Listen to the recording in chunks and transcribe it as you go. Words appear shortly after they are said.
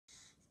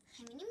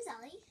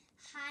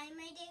Hi,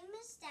 my name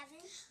is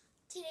Devin.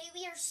 Today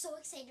we are so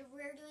excited.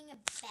 We're doing a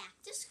back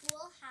to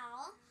school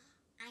haul.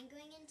 I'm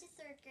going into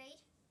 3rd grade.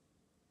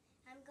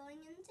 I'm going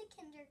into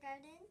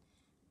kindergarten.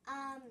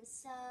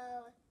 So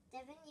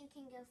Devin, you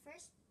can go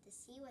first to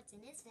see what's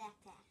in his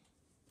backpack.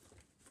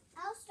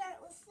 I'll start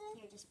with this.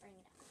 Here, just bring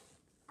it up.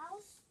 I'll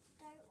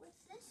start with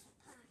this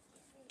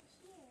pocket right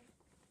here.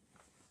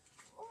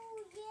 Oh,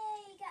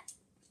 yay, got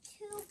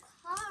 2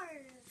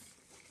 cars.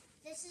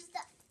 This is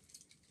the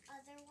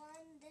other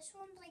one. This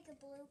one's like a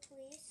blue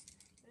police,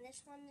 and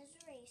this one is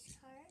a race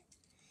car.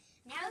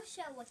 Now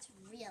show what's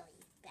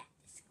really back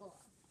to school.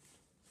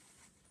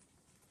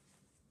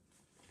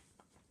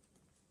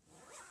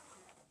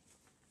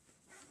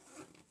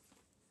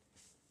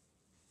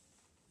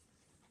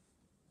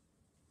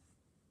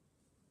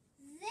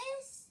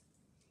 This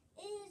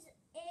is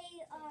a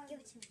give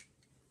it to me.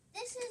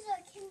 This is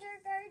a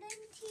kindergarten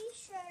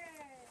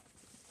T-shirt.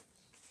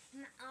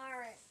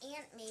 Our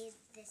aunt made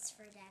this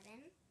for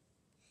Devin.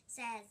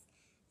 Says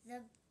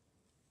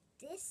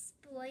this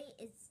boy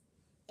is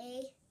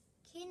a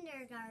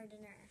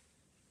kindergartner.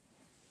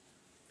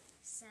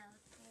 So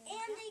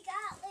and they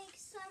got like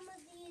some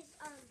of these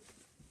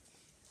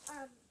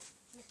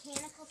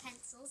mechanical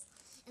pencils.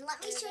 And let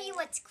me show you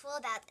what's cool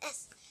about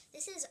this.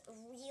 This is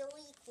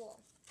really cool.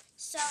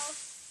 So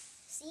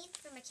see,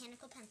 for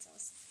mechanical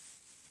pencils,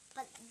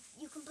 but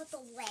you can put the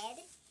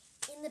lead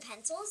in the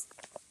pencils,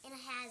 and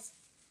it has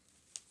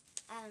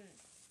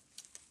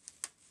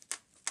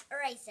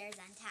erasers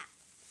on top.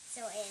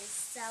 So it is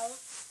so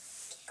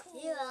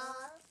cool.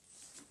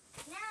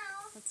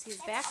 Now, let's see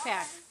his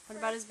backpack. What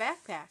about his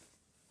backpack?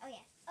 Oh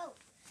yeah. Oh,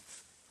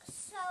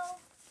 so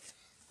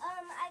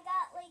I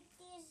got like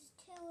these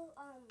 2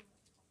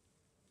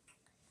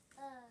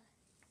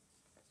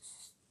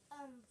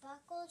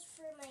 buckles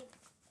for my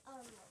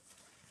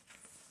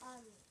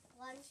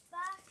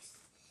lunchbox,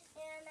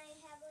 and I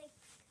have like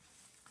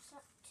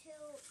 2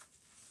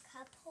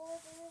 cup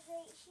holders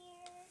right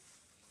here,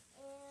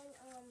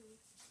 and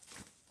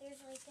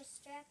there's like a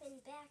strap in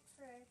back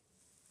for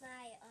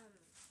my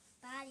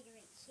body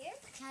right here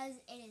because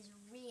it is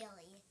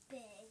really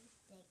big.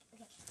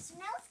 Okay, so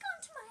now let's go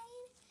into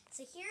mine.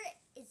 So here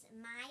is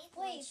my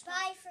Wait,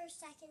 bye for a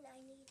second. I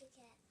need to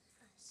get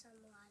some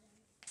water.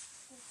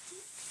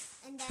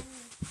 And then,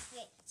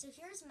 okay, so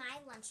here's my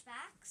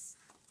lunchbox.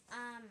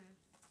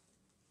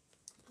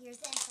 Here's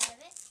the inside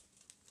of it.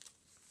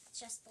 It's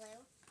just blue.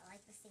 I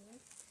like the theme.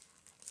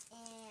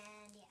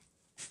 And yeah.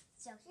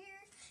 So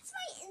here's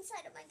my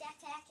inside of my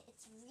backpack.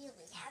 It's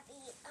really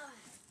heavy.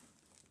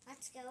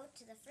 Let's go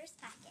to the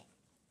first packet.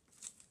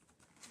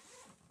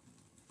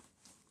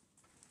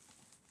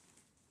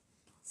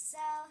 So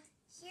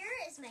here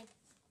is my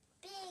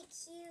big,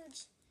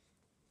 huge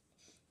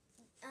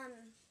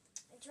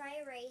dry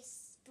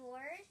erase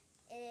board.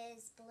 It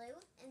is blue,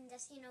 and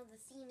just so you know, the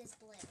theme is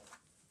blue.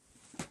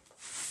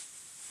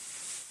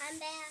 I'm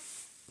back.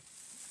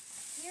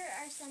 Here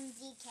are some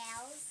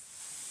decals.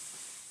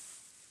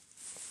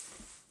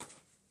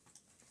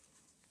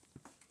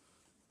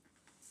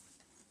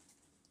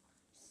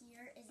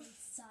 Here is a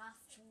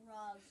soft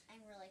rug.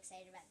 I'm really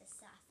excited about this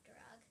soft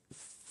rug.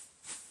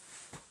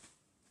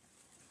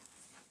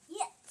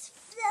 Yeah, it's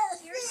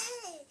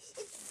fluffy.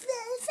 It's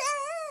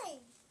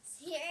fluffy.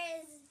 Here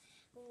is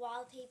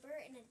wallpaper,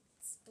 and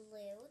it's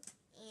blue,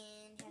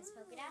 and has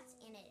polka dots,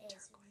 and it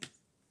is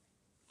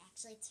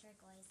actually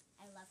turquoise.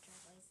 I love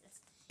turquoise.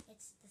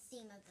 It's the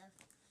theme of the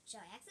show.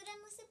 I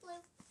accidentally said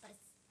blue, but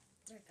it's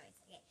turquoise.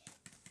 Okay,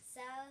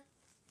 so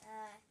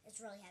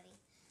it's really heavy.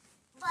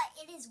 But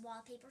it is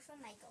wallpaper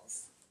from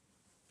Michaels.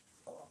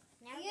 Oh.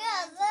 Now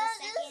that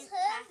is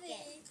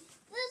heavy. Packet.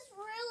 That's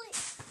really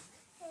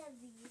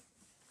heavy.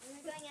 And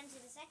we're going into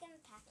the second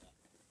packet.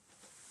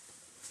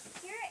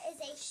 Here is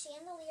a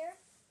chandelier,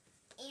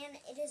 and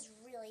it is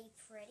really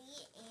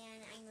pretty,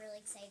 and I'm really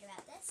excited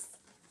about this.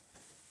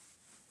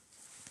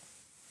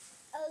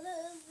 I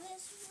love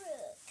this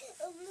rug.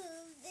 I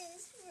love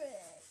this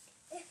rug.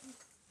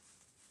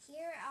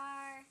 Here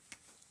are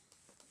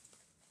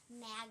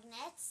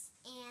magnets,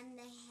 and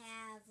they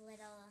have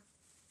little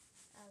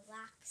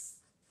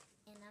locks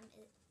in them.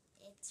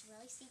 It's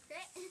really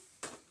secret.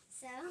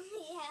 So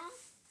yeah.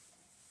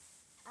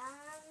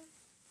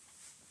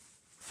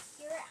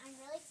 Here, I'm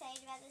really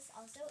excited about this.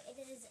 Also, it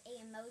is a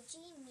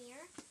emoji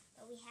mirror,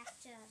 but we have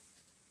to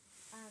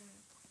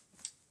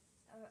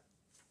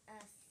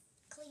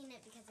clean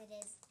it because it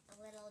is a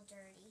little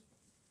dirty.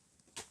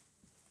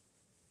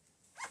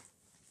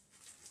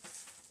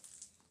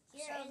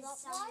 Here is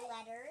some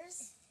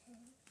letters.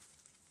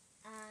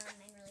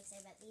 I'm really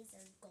excited about these.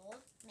 They're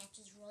gold.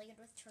 Matches really good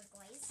with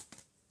turquoise.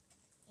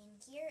 And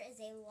here is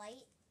a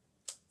light.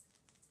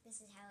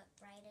 This is how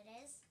bright it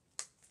is.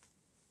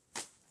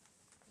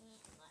 And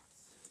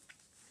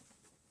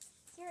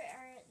here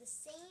are the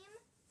same,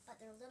 but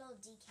they're little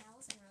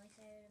decals. I'm really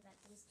excited about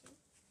these 2.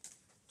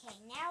 Okay,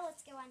 now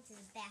let's go on to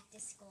the back to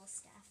school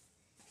stuff.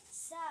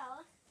 So,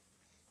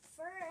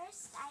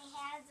 first I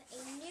have a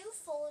new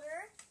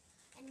folder.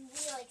 I'm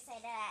really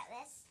excited at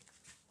this.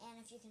 And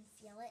if you can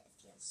feel it, it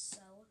feels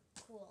so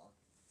cool.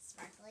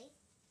 Sparkly.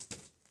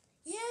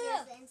 Yeah.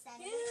 Here's the inside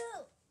of it.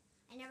 Yeah.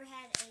 I never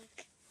had a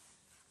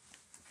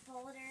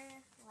folder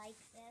like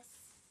this.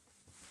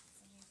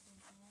 So here's the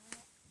inside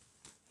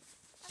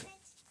of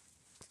it.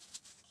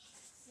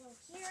 So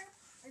here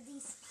are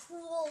these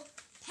cool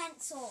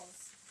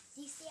pencils.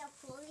 Do you see how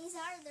cool these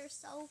are? They're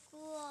so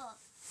cool.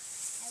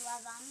 I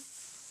love them.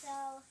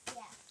 So,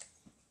 yeah.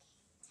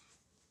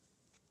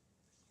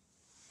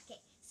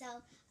 Okay, so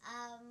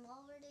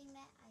while we're doing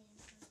that, I am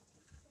going to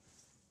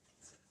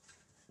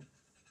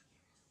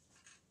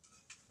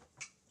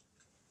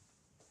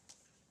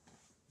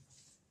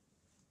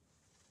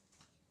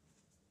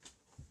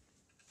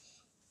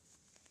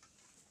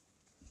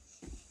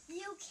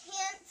You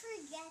can't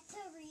forget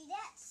to read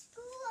at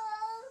school.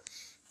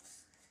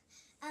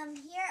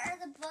 Here are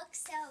the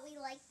books that we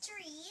like to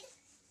read.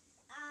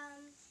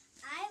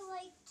 I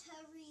like to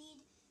read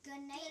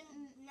Goodnight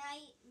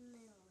Night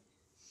Moon.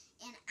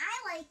 And I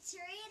like to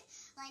read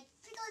like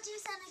pickle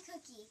juice on a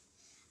cookie.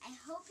 I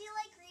hope you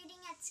like reading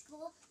at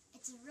school.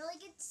 It's a really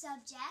good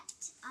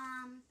subject.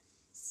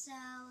 So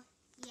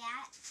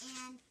yeah,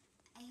 and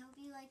I hope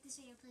you like this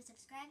video. Please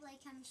subscribe,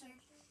 like, comment, share,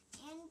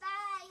 and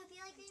bye. I hope you